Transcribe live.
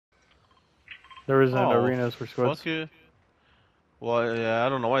There isn't Oh, arenas for squads. fuck it. Well, yeah, I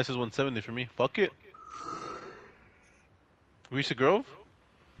don't know why it says 170 for me. Fuck it. Reach the Grove?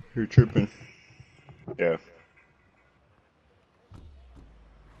 You're tripping. Yeah.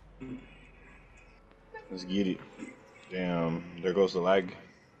 Let's get it. Damn, there goes the lag.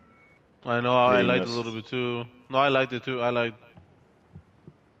 I know, I Hitting liked it a us. little bit too. No, I liked it too. I liked.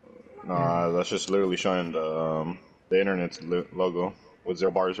 Nah, that's just literally showing the internet's logo with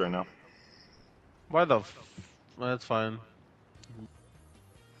 0 bars right now. Why the That's fine.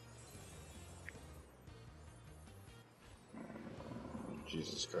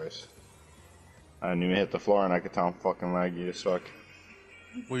 Jesus Christ. I didn't even hit the floor and I could tell I'm fucking laggy as fuck.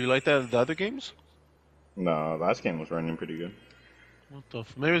 Were you like that in the other games? No, last game was running pretty good. What the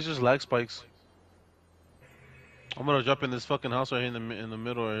Maybe it's just lag spikes. I'm gonna jump in this fucking house right here in the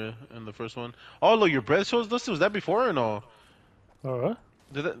middle area, in the first one. Oh, look, your breath shows this? Was that before or no? Oh, what?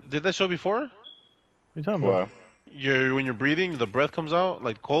 Did that show before? What are you talking about? Well, When you're breathing, the breath comes out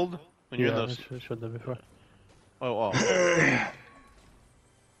like cold when you're in Yeah, the. I showed that before. Oh,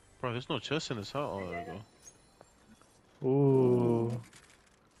 bro, there's no chest in this house. Oh, there we go. Ooh.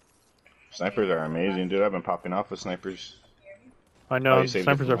 snipers are amazing, dude. I've been popping off with snipers. I Oh, know, you saved it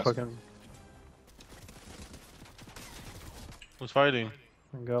snipers for are last fucking... Who's fighting?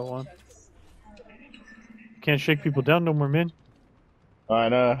 I got one. Can't shake people down no more, man. I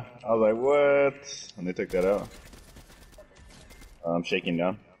know. I was like, what? And they took that out. I'm shaking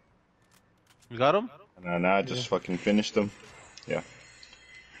down. You got him? And now I just fucking finished them. Yeah.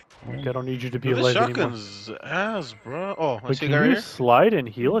 Like, I don't need you to be Dude, this alive anymore. shotgun's ass, bro. Oh, I But see a can guy right you here. slide and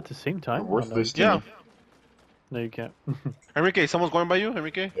heal at the same time? They're worthless to Yeah. me. No, you can't. Enrique, someone's going by you,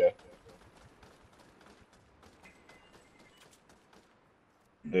 Enrique? Yeah.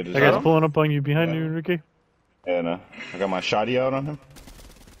 They That deserve guy's them. pulling up on you behind Yeah. you, Enrique. And I got my shotty out on him.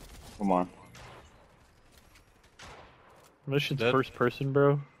 Come on. This shit's Dead. first person,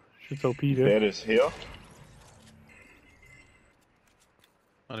 bro. Shit's OP, dude. Dead as hell.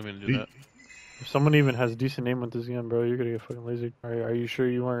 I didn't mean to do that. If someone even has decent aim with this gun, bro, you're gonna get fucking lasered. Are you sure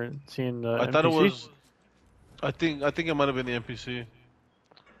you weren't seeing the I NPC? thought it was. I think it might have been the NPC.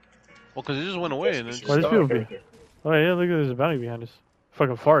 Well, cause it just went away and it Why just. does people be? Oh yeah, look at there's a bounty behind us.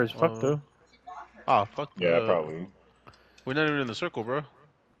 Fucking far as fuck though. Ah, fuck. Yeah, probably. We're not even in the circle, bro.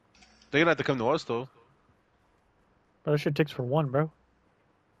 They're gonna have to come to us though. But that shit takes for one, bro.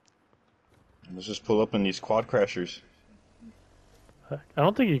 Let's just pull up in these quad crashers. I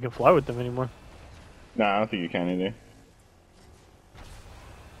don't think you can fly with them anymore. Nah, I don't think you can either.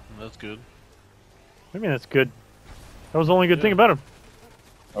 That's good. I mean, that's good. That was the only good thing about him.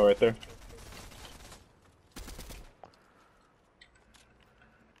 Oh, right there.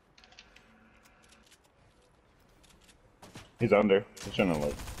 He's under. He's trying to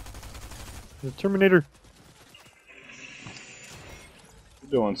look. The Terminator. What you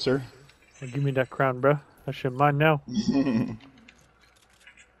doing, sir? Oh, give me that crown, bro. That shit mine now.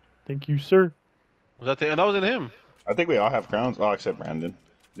 Thank you, sir. Was that that wasn't him. I think we all have crowns. Oh, except Brandon.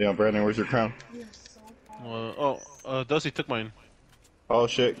 Yeah, Brandon, where's your crown? Dusty took mine. Oh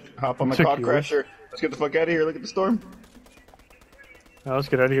shit! Hop on the Took quad yours. crasher. Let's get the fuck out of here. Look at the storm. Now let's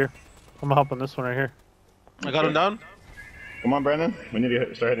get out of here. I'm gonna hop on this one right here. I got him down. Come on, Brandon. We need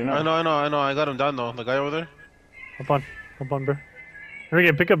to start heading out. I know. I got him down though. The guy over there. Hop on, bro.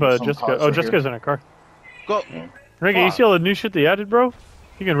 Enrique, pick up Some Jessica. cops Oh, are Jessica's here. in a car. Go. Yeah. Enrique, you Fuck. see all the new shit they added, bro?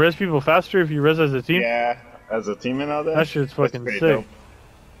 You can res people faster if you res as a team. Yeah, as a team and all that. That shit's That's fucking pretty sick. dope.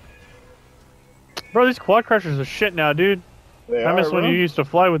 Bro, these quad crashers are shit now, dude. They I are, miss when bro. you used to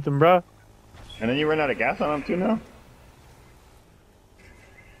fly with them, bro. And then you run out of gas on them too now.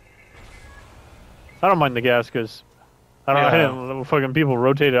 I don't mind the gas, because I don't Yeah. know, fucking people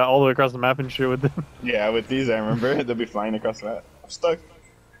rotate it all the way across the map and shit with them. Yeah, with these I remember they'll be flying across the map. I'm stuck.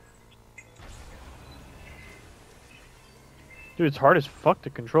 Dude, it's hard as fuck to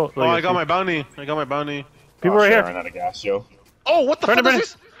control. Oh, I got my bounty. People Oh, right shit, here. I ran out of gas, yo. Oh, what the fuck Brandon,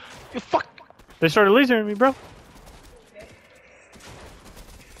 is this? You fuck. They started lasering me, bro.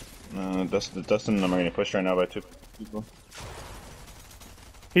 Dustin and them are gonna push right now by 2 people.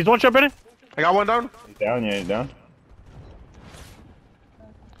 He's one shot, Bennett. I got one down. He's down, yeah, he's down.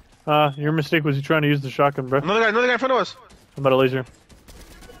 Your mistake was you trying to use the shotgun, bro. Another guy in front of us. I'm about to laser him.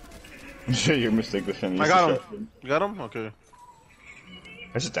 I'm sure your mistake was trying to I use got the him. shotgun. You got him? Okay.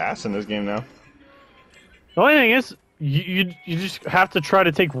 There's just ass in this game now. The only thing is, you just have to try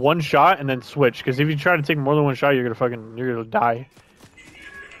to take one shot and then switch. Because if you try to take more than one shot, you're gonna die.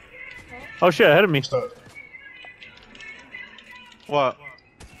 Oh shit! Ahead of me. What?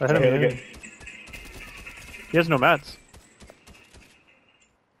 Ahead of me. He has no mats.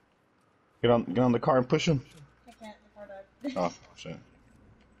 Get on the car and push him. I can't. The car died. Oh shit.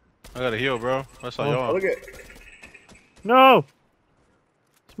 I gotta heal, bro. That's all y'all. Look at. No!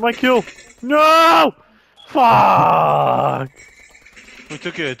 It's my kill. No! Fuck! Who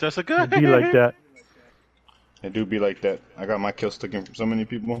took it? Jessica? It'd be like that. It do be like that. I got my kills taken from so many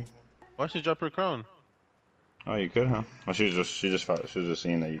people. Why should she drop her crown? Oh, you could, huh? Well, she was just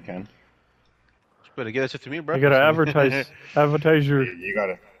seeing that you can. You better get that shit to me, bro. You gotta advertise your... You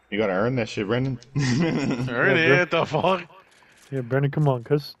gotta earn that shit, Brendan. Earn Yeah, it, the fuck? Yeah, Brandon, come on,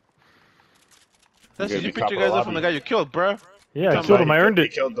 cuz. That's gotta you be picked top your of the guys up from the lobby. guy you killed, bro. Yeah, I Come killed on. him, I earned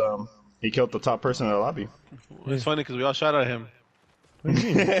it. He killed the top person in the lobby. It's funny because we all shot at him. What do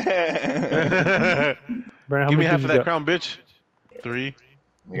you mean? Brandon, how Give me many half kills of you that got? crown, bitch. 3.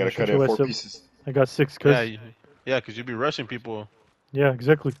 You gotta cut it Show in us 4 up. pieces. I got 6, cuz. Yeah, because you be rushing people. Yeah,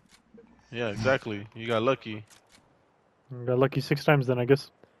 exactly. Yeah, exactly. You got lucky. I got lucky 6 times then, I guess.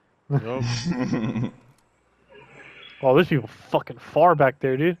 Yup. Oh, there's people fucking far back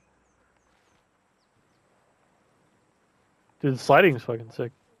there, dude. Dude, the sliding is fucking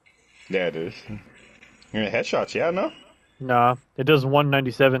sick. Yeah, it is. You're in headshots, yeah, no? Nah, it does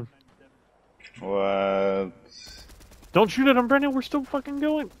 197. What? Don't shoot at him, Brendan. We're still fucking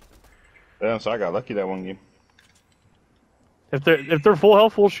going. Damn, so I got lucky that one game. If they're full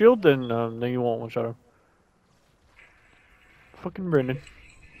health, full shield, then you won't one shot him. Fucking Brendan,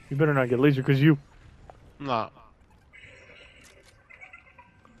 you better not get laser, cause you. Nah.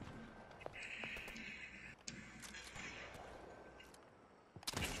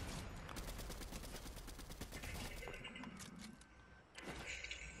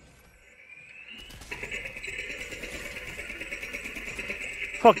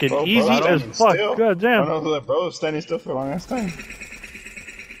 Fucking Bro, easy I don't as even fuck. still. God I damn. don't know that bro was standing still for a long ass time.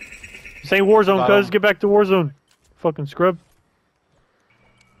 This ain't Warzone, Bottom. cuz. Get back to Warzone. Fucking scrub.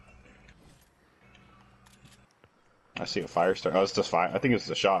 I see a fire start. Oh, it's just fire. I think it's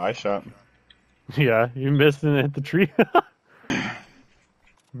the shot I shot. Yeah, you missed and hit the tree.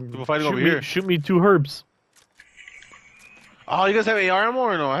 People fighting over here. Shoot me 2 herbs. Oh, you guys have AR ammo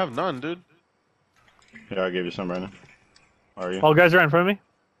or no? I have none, dude. Yeah, I gave you some, Brandon. Are you? All guys are right in front of me.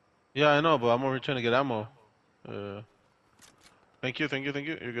 Yeah, I know, but I'm over here trying to get ammo. Thank you.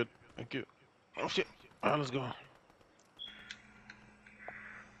 You're good. Thank you. Oh, shit. Alright, let's go.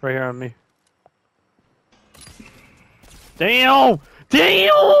 Right here on me. Damn!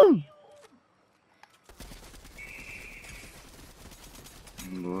 Damn!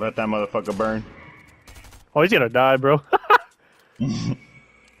 Let that motherfucker burn. Oh, he's gonna die, bro.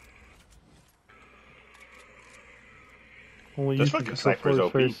 Only This you can fucking control sniper's his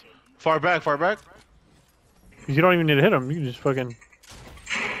OP. face. Far back. 'Cause you don't even need to hit him. You can just fucking.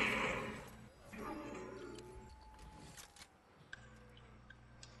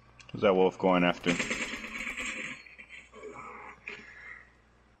 Who's that wolf going after?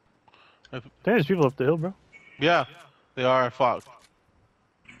 There's people up the hill, bro. Yeah, they are. Fuck.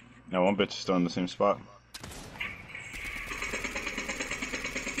 No, one bitch is still in the same spot.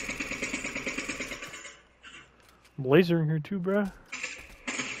 I'm lasering here too, bro.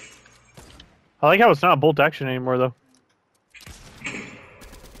 I like how it's not bolt action anymore, though.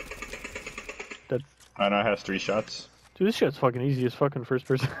 That, I know it has 3 shots. dude, this shit's fucking easy as fucking first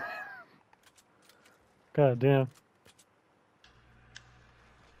person. God damn.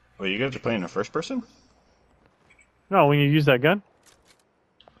 Wait, you guys are playing in first person? No, when you use that gun,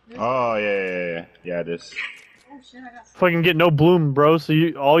 Oh, yeah, it is. Oh shit, I got fucking get no bloom, bro. So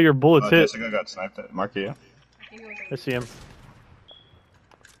you all your bullets Oh, hit. Jessica got sniped at Market, yeah? I see him.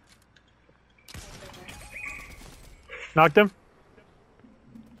 Knocked him.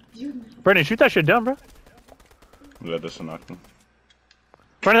 Brendan, shoot that shit down, bro. Yeah, this one knocked him.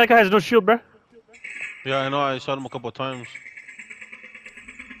 Brendan, that guy has no shield, bro. Yeah, I know. I shot him a couple of times.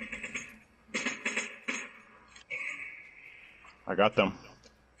 I got them.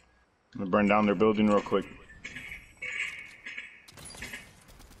 I'm gonna burn down their building real quick.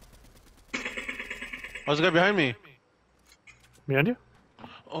 Oh, there's a guy behind me. Behind you?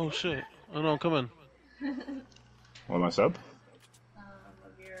 Oh shit. Oh no, I'm coming. What, my sub?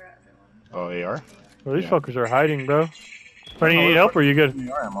 of your other one. Oh, AR? Well, these Yeah. fuckers are hiding, bro. Brendan, you need help or you good?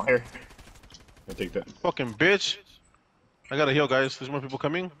 AR ammo here. I take that. Fucking bitch. I gotta heal, guys. There's more people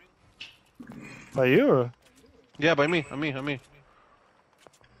coming. By you or? Yeah, by me. On me. You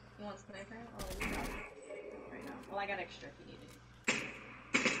want sniper? Oh, we got it right now. Well, I got extra if you need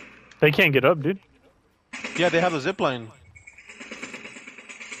it. They can't get up, dude. Yeah, they have a zip line.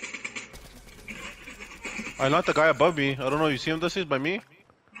 I knocked the guy above me. I don't know. You see him? This is by me.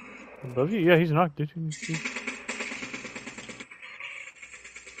 Above you? Yeah, he's knocked, dude.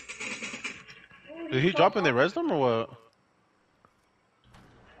 Did he drop and they res them or what?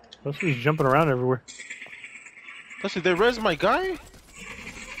 That's why he's jumping around everywhere. Let's see, they res my guy?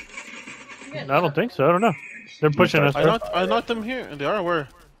 I don't think so. I don't know. They're pushing us, bro. I knocked them here. They are where?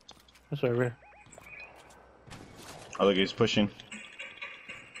 That's right here. Oh, look, he's pushing.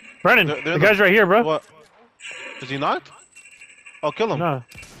 Brandon, They're the guy's right here, bro. What? Is he knocked? Oh, kill him. No.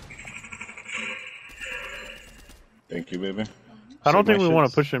 Thank you, baby. I don't Save think my we want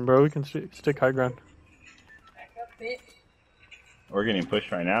shits. to push him, bro. We can stick high ground. Back up, bitch. We're getting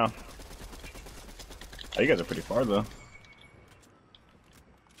pushed right now. Oh, you guys are pretty far, though.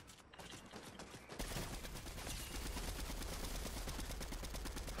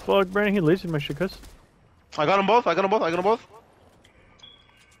 Fuck, Brandon, he lazy my shit, cuz. I got them both. I got them both.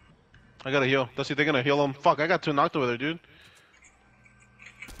 I gotta heal. Dusty, they're gonna heal him. Fuck, I got 2 knocked over there, dude.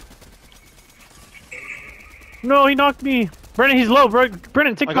 No, he knocked me. Brandon, he's low, bro.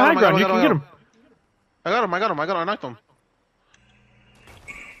 Brandon, take the high ground. You can get him. I got him. I knocked him.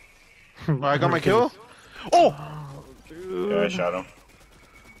 I got my kill. Oh! Yeah, I shot him.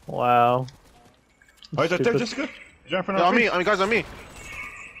 Wow. Oh, he's right there, Jessica. He's right in front of On me, guys, on me.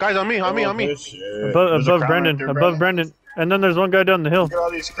 Guys, on me. Above Brandon. Above Brandon. And then there's one guy down the hill. Look at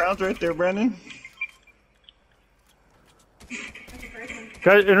all these crowns right there, Brandon.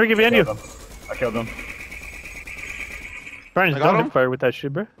 Guys, Enrique behind you. I killed him. Brandon's I got down him. fire with that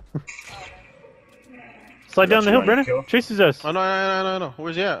shit, bro. Slide down the hill, Brandon. kill. Chase his ass. Oh, no.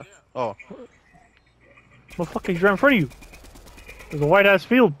 Where's he at? Oh. Motherfucker, he's right in front of you. There's a white ass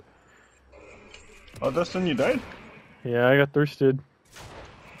field. Oh, Dustin, you died? Yeah, I got thirsted.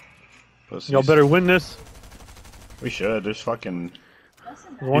 Pussies. Y'all better win this. We should. There's fucking. There's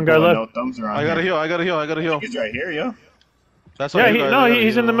one people guy with left. No thumbs around I gotta here. heal. I gotta heal. He's right here, yo. That's Yeah, all you guys, I gotta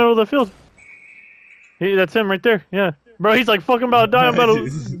he's in the heal. middle of the field. That's him right there. Yeah, bro, he's like fucking about to die. I'm about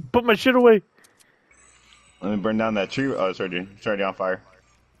to put my shit away. Let me burn down that tree. Oh, it's already on fire.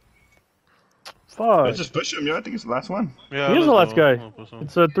 Fuck. Let's just push him, yo. I think it's the last one. Yeah, He is the last let's go. guy. I'll push him.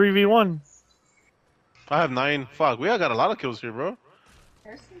 It's a 3v1. I have 9. Fuck, we got a lot of kills here, bro.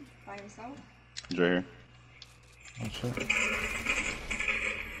 Person by himself. He's right here. Oh, shit.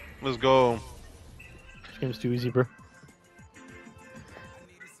 Let's go. This game's too easy, bro.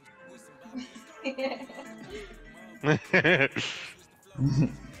 I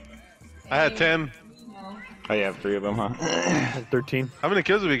had 10. Oh, you have 3 of them, huh? I had 13. How many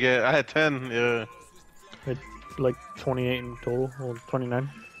kills did we get? I had 10. Yeah. I had like 28 in total. Well, 29.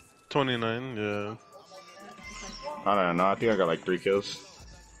 29. Yeah. I don't know. I think I got like 3 kills.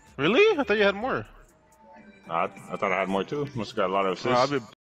 Really? I thought you had more. I thought I had more too. Must have got a lot of assists. I'll be